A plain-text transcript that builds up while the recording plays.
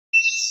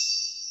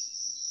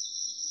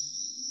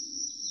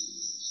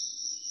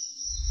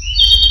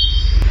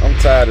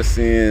tired of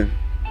seeing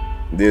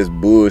this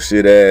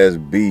bullshit ass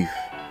beef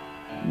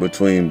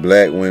between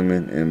black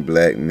women and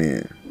black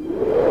men.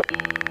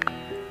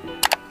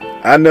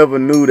 I never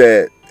knew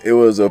that it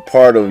was a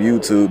part of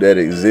YouTube that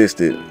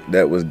existed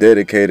that was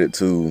dedicated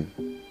to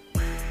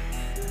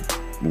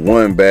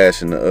one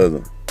bashing the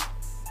other.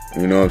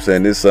 You know what I'm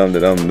saying? This is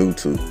something that I'm new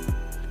to.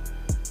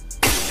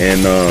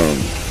 And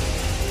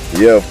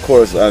yeah, of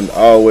course, I've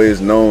always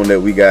known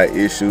that we got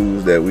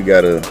issues that we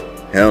gotta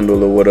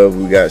handle or whatever.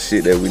 We got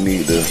shit that we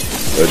need to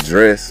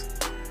address.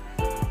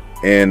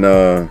 And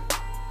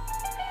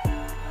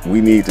we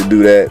need to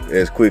do that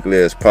as quickly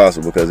as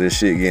possible because this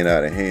shit getting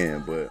out of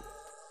hand. But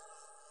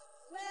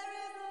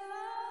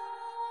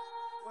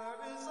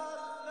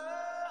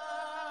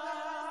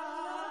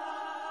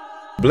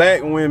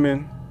black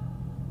women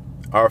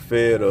are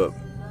fed up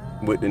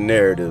with the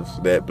narratives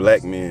that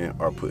black men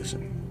are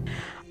pushing.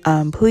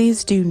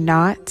 Please do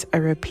not, I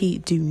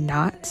repeat, do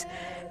not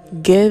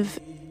give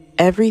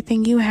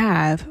everything you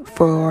have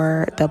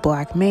for the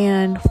black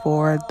man,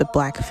 for the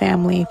black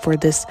family, for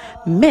this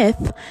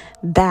myth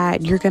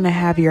that you're going to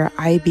have your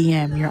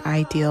IBM, your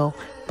ideal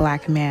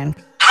black man.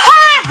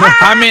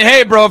 I mean,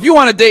 hey, bro, if you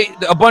want to date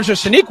a bunch of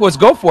Shaniquas,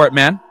 go for it,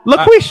 man.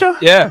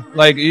 LaQuisha. Yeah,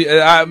 like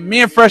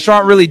me and Fresh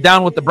aren't really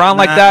down with the brown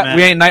like that. Man.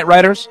 We ain't Night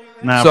Riders.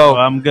 Nah, so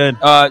bro, I'm good.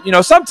 You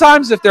know,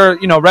 sometimes if they're,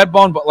 you know,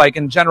 Redbone, but like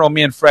in general,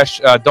 me and Fresh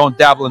don't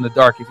dabble in the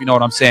dark, if you know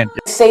what I'm saying.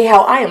 Say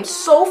how I am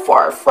so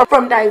far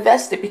from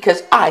divested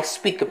because I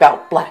speak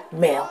about black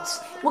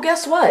males. Well,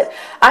 guess what?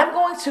 I'm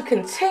going to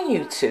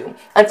continue to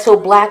until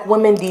black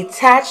women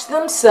detach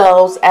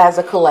themselves as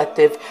a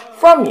collective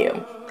from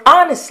you.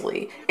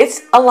 Honestly,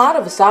 it's a lot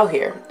of us out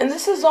here, and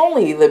this is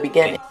only the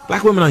beginning.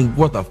 Black women ain't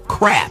worth a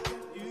crap.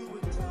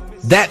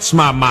 That's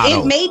my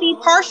motto. It may be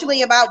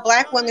partially about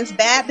black women's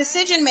bad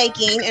decision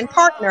making and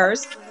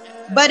partners,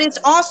 but it's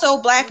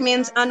also black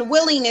men's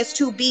unwillingness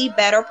to be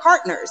better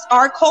partners.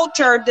 Our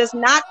culture does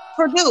not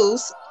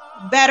produce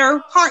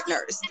better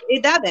partners.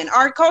 It doesn't.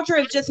 Our culture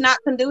is just not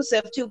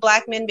conducive to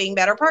black men being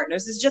better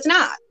partners. It's just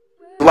not.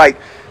 Like,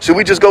 should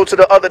we just go to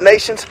the other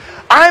nations?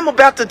 I'm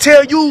about to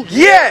tell you,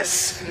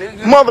 yes,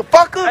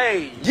 motherfucker,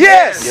 hey,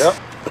 yes. Yep.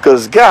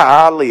 Because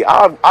golly,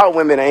 our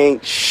women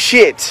ain't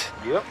shit.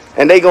 Yep.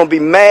 And they gonna be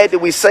mad that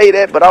we say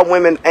that, but our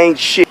women ain't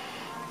shit.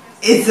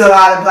 It's a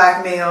lot of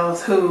black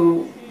males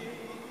who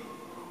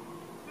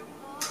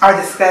are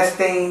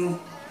disgusting,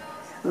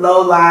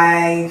 low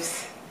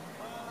lives,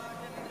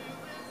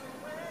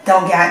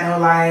 don't got no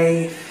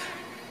life,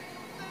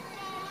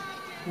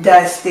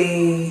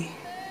 dusty,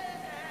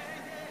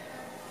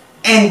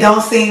 and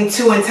don't seem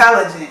too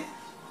intelligent.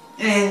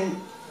 And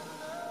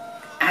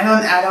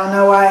I don't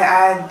know why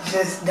I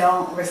just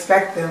don't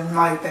respect them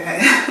like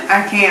that.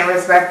 I can't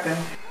respect them.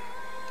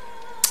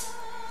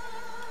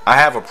 I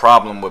have a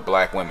problem with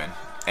black women,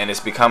 and it's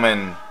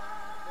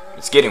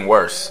getting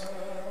worse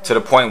to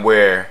the point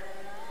where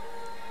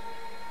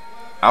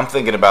I'm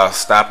thinking about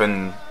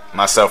stopping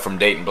myself from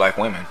dating black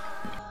women.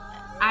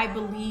 I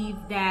believe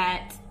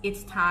that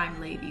it's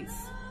time, ladies.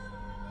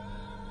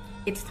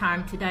 It's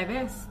time to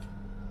divest.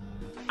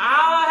 All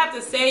I have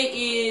to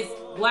say is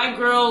black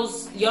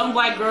girls, young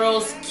black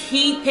girls,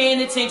 keep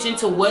paying attention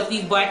to what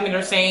these black men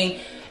are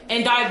saying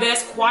and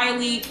divest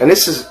quietly. And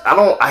this is,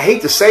 I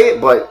hate to say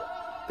it, but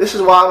this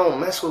is why I don't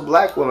mess with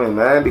black women,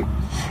 man.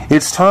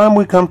 It's time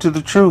we come to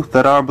the truth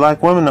that our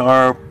black women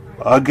are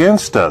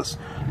against us,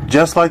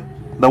 just like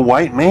the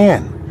white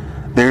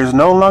man. There's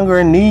no longer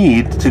a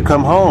need to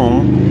come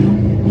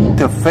home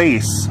to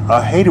face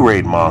a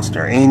haterade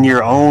monster in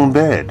your own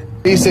bed.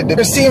 He said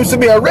there seems to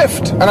be a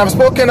rift, and I've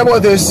spoken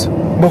about this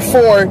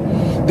before.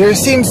 There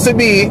seems to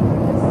be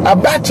a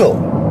battle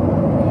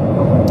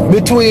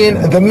between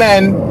the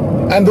men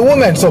and the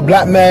women, so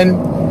black men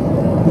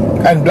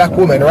and black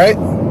women, right?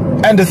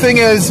 And the thing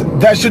is,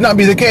 that should not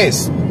be the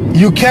case.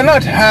 You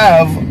cannot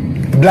have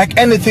black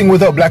anything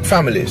without black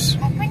families.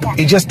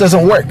 It just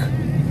doesn't work.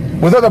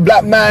 Without a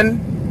black man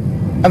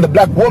and the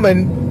black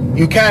woman,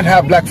 you can't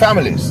have black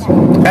families.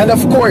 And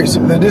of course,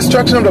 the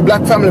destruction of the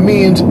black family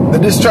means the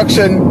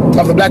destruction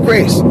of the black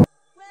race.